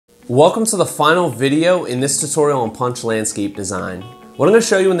Welcome to the final video in this tutorial on Punch landscape design. What I'm going to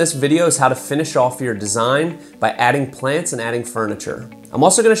show you in this video is how to finish off your design by adding plants and adding furniture. I'm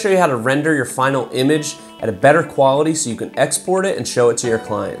also going to show you how to render your final image at a better quality so you can export it and show it to your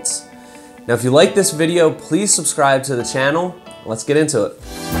clients. Now if you like this video, please subscribe to the channel. Let's get into it.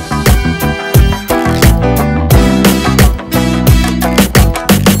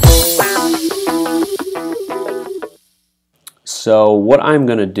 So what I'm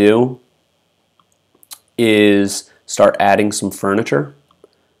going to do is start adding some furniture.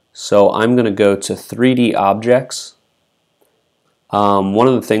 So I'm going to go to 3D objects. One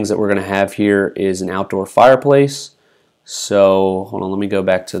of the things that we're going to have here is an outdoor fireplace. So hold on, let me go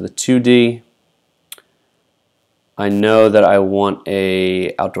back to the 2D. I know that I want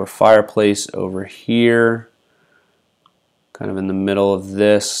a outdoor fireplace over here, kind of in the middle of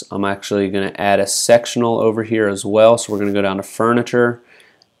this. I'm actually going to add a sectional over here as well. So we're going to go down to furniture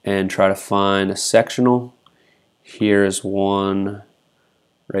and try to find a sectional. Here's one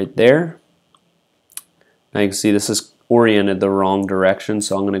right there. Now you can see this is oriented the wrong direction,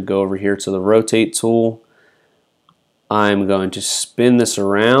 so I'm going to go over here to the rotate tool. I'm going to spin this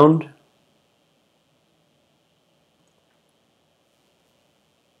around.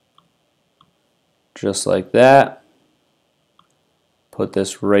 Just like that. Put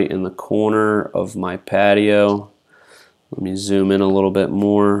this right in the corner of my patio. Let me zoom in a little bit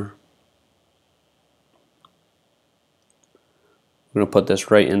more. I'm going to put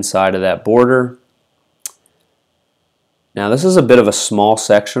this right inside of that border. Now this is a bit of a small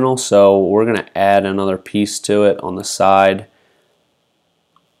sectional, so we're going to add another piece to it on the side.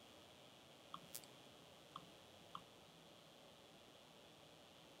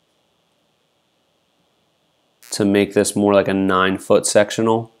 To make this more like a 9-foot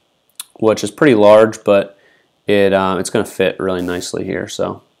sectional, which is pretty large, but it's going to fit really nicely here.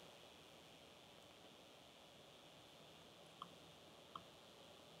 So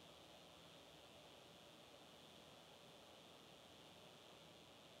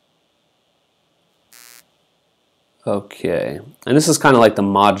okay, and this is kind of like the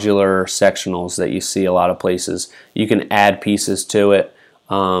modular sectionals that you see a lot of places. You can add pieces to it.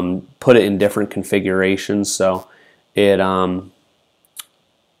 Put it in different configurations, so it's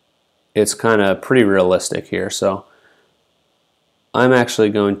kind of pretty realistic here. So I'm actually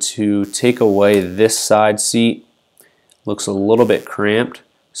going to take away this side seat. Looks a little bit cramped,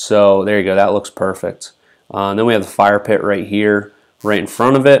 so there you go, that looks perfect. And then we have the fire pit right here, right in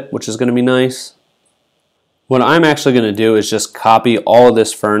front of it, which is going to be nice. What I'm actually going to do is just copy all of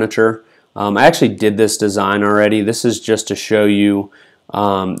this furniture. I actually did this design already. This is just to show you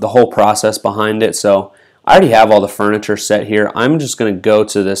the whole process behind it. So I already have all the furniture set here. I'm just going to go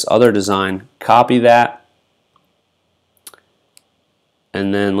to this other design, copy that,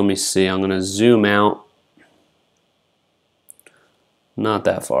 and then let me see, I'm going to zoom out, not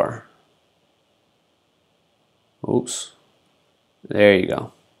that far, oops, there you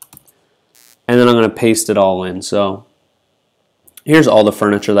go, and then I'm going to paste it all in. So here's all the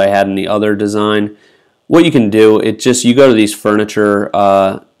furniture that I had in the other design. What you can do, you go to these furniture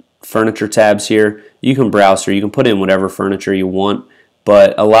tabs here. You can browse here. You can put in whatever furniture you want,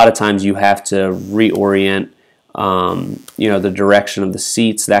 but a lot of times you have to reorient, the direction of the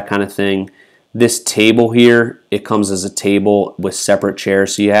seats, that kind of thing. This table here, it comes as a table with separate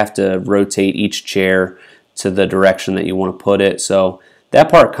chairs, so you have to rotate each chair to the direction that you want to put it. So that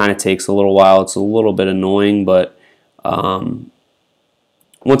part kind of takes a little while. It's a little bit annoying, but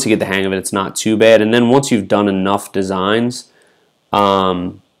once you get the hang of it, it's not too bad. And then once you've done enough designs,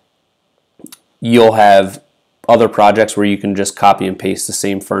 you'll have other projects where you can just copy and paste the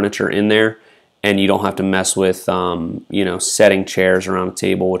same furniture in there, and you don't have to mess with setting chairs around a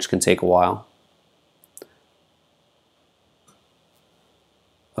table, which can take a while.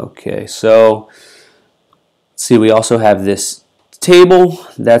 Okay, so let's see, we also have this table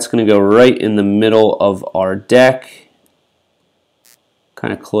that's going to go right in the middle of our deck,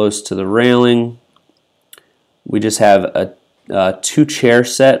 kind of close to the railing. We just have a 2-chair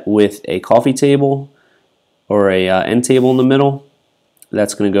set with a coffee table or a end table in the middle.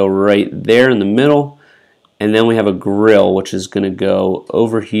 That's going to go right there in the middle, and then we have a grill which is going to go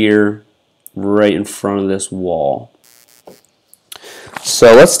over here right in front of this wall.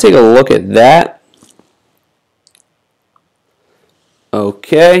 So let's take a look at that.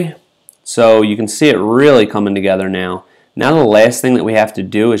 Okay, so you can see it really coming together now. Now the last thing that we have to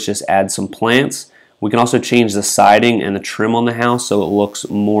do is just add some plants. We can also change the siding and the trim on the house so it looks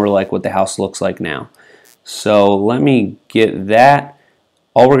more like what the house looks like now. So let me get that.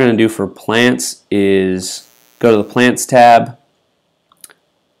 All we're going to do for plants is go to the Plants tab,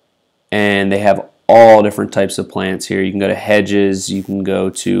 and they have all different types of plants here. You can go to hedges, you can go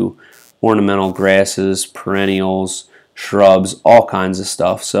to ornamental grasses, perennials, shrubs, all kinds of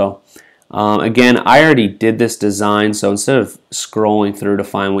stuff. So again, I already did this design, so instead of scrolling through to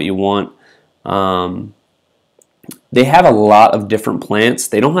find what you want, they have a lot of different plants.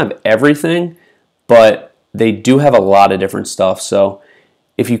 They don't have everything, but they do have a lot of different stuff. So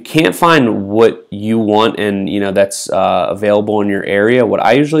if you can't find what you want and that's available in your area, what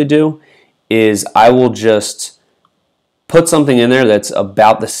I usually do is I will just put something in there that's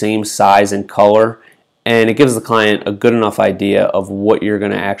about the same size and color, and it gives the client a good enough idea of what you're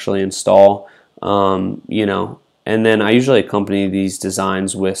going to actually install. And then I usually accompany these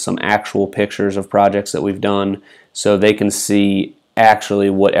designs with some actual pictures of projects that we've done so they can see actually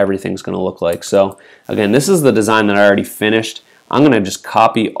what everything's going to look like. So again, this is the design that I already finished. I'm going to just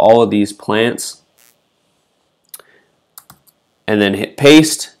copy all of these plants and then hit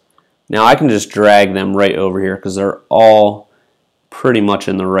paste. Now I can just drag them right over here because they're all pretty much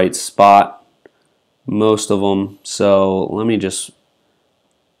in the right spot, most of them. So let me just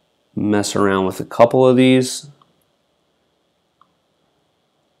mess around with a couple of these.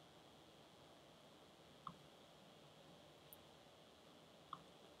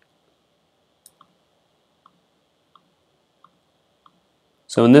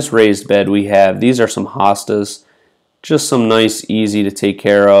 So in this raised bed we have, these are some hostas, just some nice, easy to take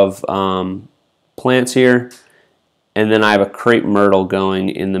care of plants here. And then I have a crepe myrtle going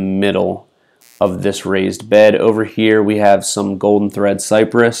in the middle of this raised bed. Over here we have some golden thread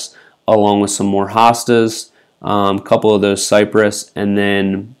cypress along with some more hostas, a couple of those cypress, and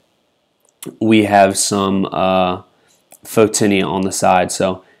then we have some photinia on the side.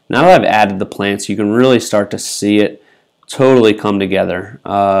 So now that I've added the plants, you can really start to see it totally come together.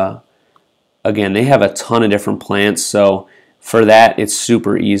 Again, they have a ton of different plants, so for that it's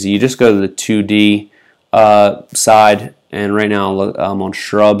super easy. You just go to the 2D side, and right now I'm on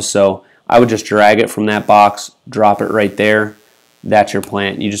shrubs, so I would just drag it from that box, drop it right there. That's your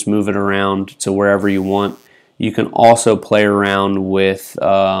plant. You just move it around to wherever you want. You can also play around with,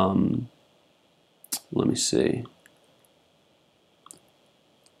 let me see.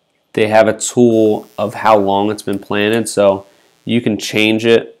 They have a tool of how long it's been planted, so you can change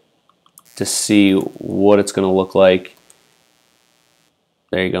it to see what it's going to look like.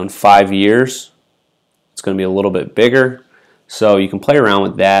 There you go, in 5 years. It's going to be a little bit bigger. So you can play around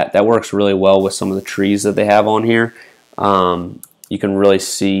with that. That works really well with some of the trees that they have on here. You can really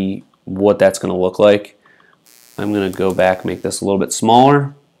see what that's going to look like. I'm going to go back, make this a little bit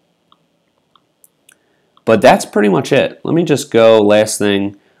smaller. But that's pretty much it. Let me just go, last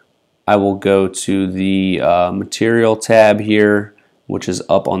thing, I will go to the material tab here, which is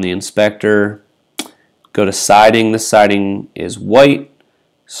up on the inspector. Go to siding. This siding is white,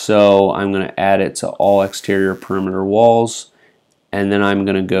 so I'm going to add it to all exterior perimeter walls. And then I'm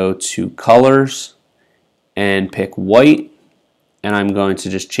going to go to colors and pick white, and I'm going to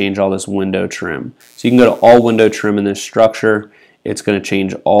just change all this window trim. So you can go to all window trim in this structure. It's going to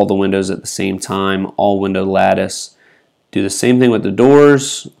change all the windows at the same time, all window lattice. Do the same thing with the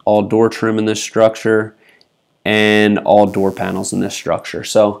doors, all door trim in this structure, and all door panels in this structure.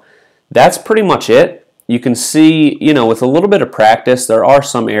 So that's pretty much it. You can see, with a little bit of practice, there are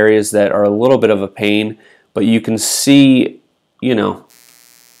some areas that are a little bit of a pain, but you can see,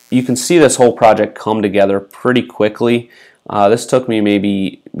 you can see this whole project come together pretty quickly. This took me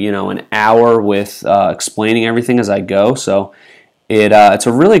maybe, an hour with explaining everything as I go. So it's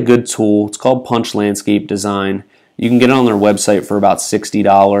a really good tool. It's called Punch Landscape Design. You can get it on their website for about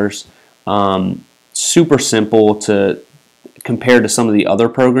 $60. Super simple compared to some of the other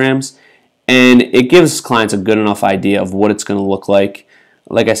programs, and it gives clients a good enough idea of what it's going to look like.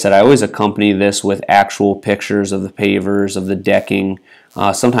 Like I said, I always accompany this with actual pictures of the pavers, of the decking.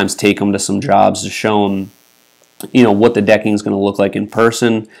 Sometimes take them to some jobs to show them, what the decking is going to look like in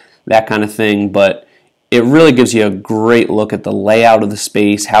person, that kind of thing. But it really gives you a great look at the layout of the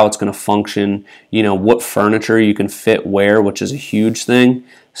space, how it's going to function, what furniture you can fit where, which is a huge thing.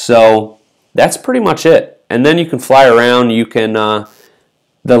 So that's pretty much it. And then you can fly around. You can, the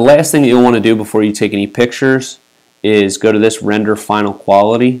last thing that you'll want to do before you take any pictures is go to this render final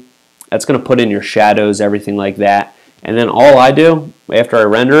quality. That's going to put in your shadows, everything like that. And then all I do after I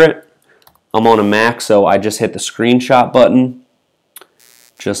render it, I'm on a Mac, so I just hit the screenshot button,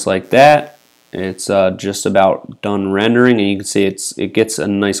 just like that. It's just about done rendering, and you can see it gets a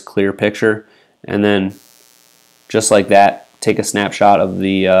nice clear picture. And then just like that, take a snapshot of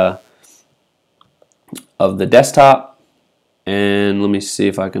the desktop, and let me see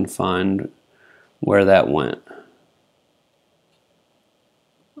if I can find where that went.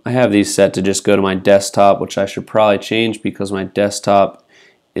 I have these set to just go to my desktop, which I should probably change because my desktop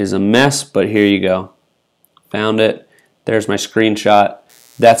is a mess, but here you go. Found it. There's my screenshot.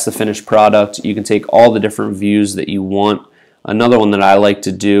 That's the finished product. You can take all the different views that you want. Another one that I like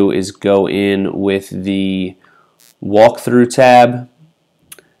to do is go in with the walkthrough tab.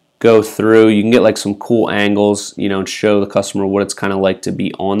 Go through. You can get like some cool angles, you know, and show the customer what it's kind of like to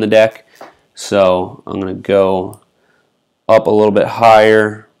be on the deck. So I'm going to go up a little bit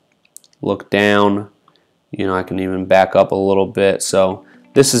higher, look down. You know, I can even back up a little bit. So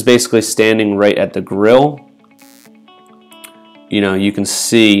this is basically standing right at the grill. You know, you can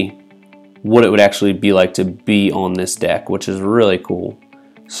see what it would actually be like to be on this deck, which is really cool.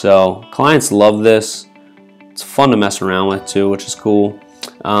 So clients love this. It's fun to mess around with too, which is cool.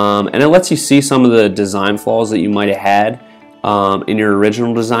 And it lets you see some of the design flaws that you might have had in your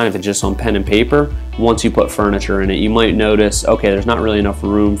original design if it's just on pen and paper. Once you put furniture in it, you might notice, okay, there's not really enough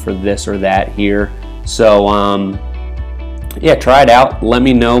room for this or that here. So yeah, try it out. Let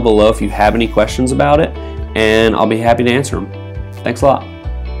me know below if you have any questions about it, and I'll be happy to answer them. Thanks a lot.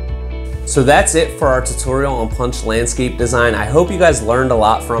 So that's it for our tutorial on Punch Landscape Design. I hope you guys learned a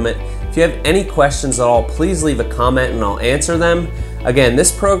lot from it. If you have any questions at all, please leave a comment and I'll answer them. Again,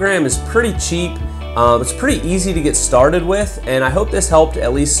 this program is pretty cheap. It's pretty easy to get started with, and I hope this helped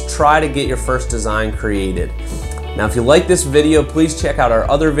at least try to get your first design created. Now, if you like this video, please check out our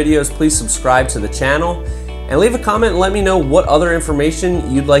other videos. Please subscribe to the channel and leave a comment and let me know what other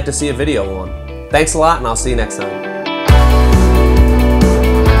information you'd like to see a video on. Thanks a lot, and I'll see you next time.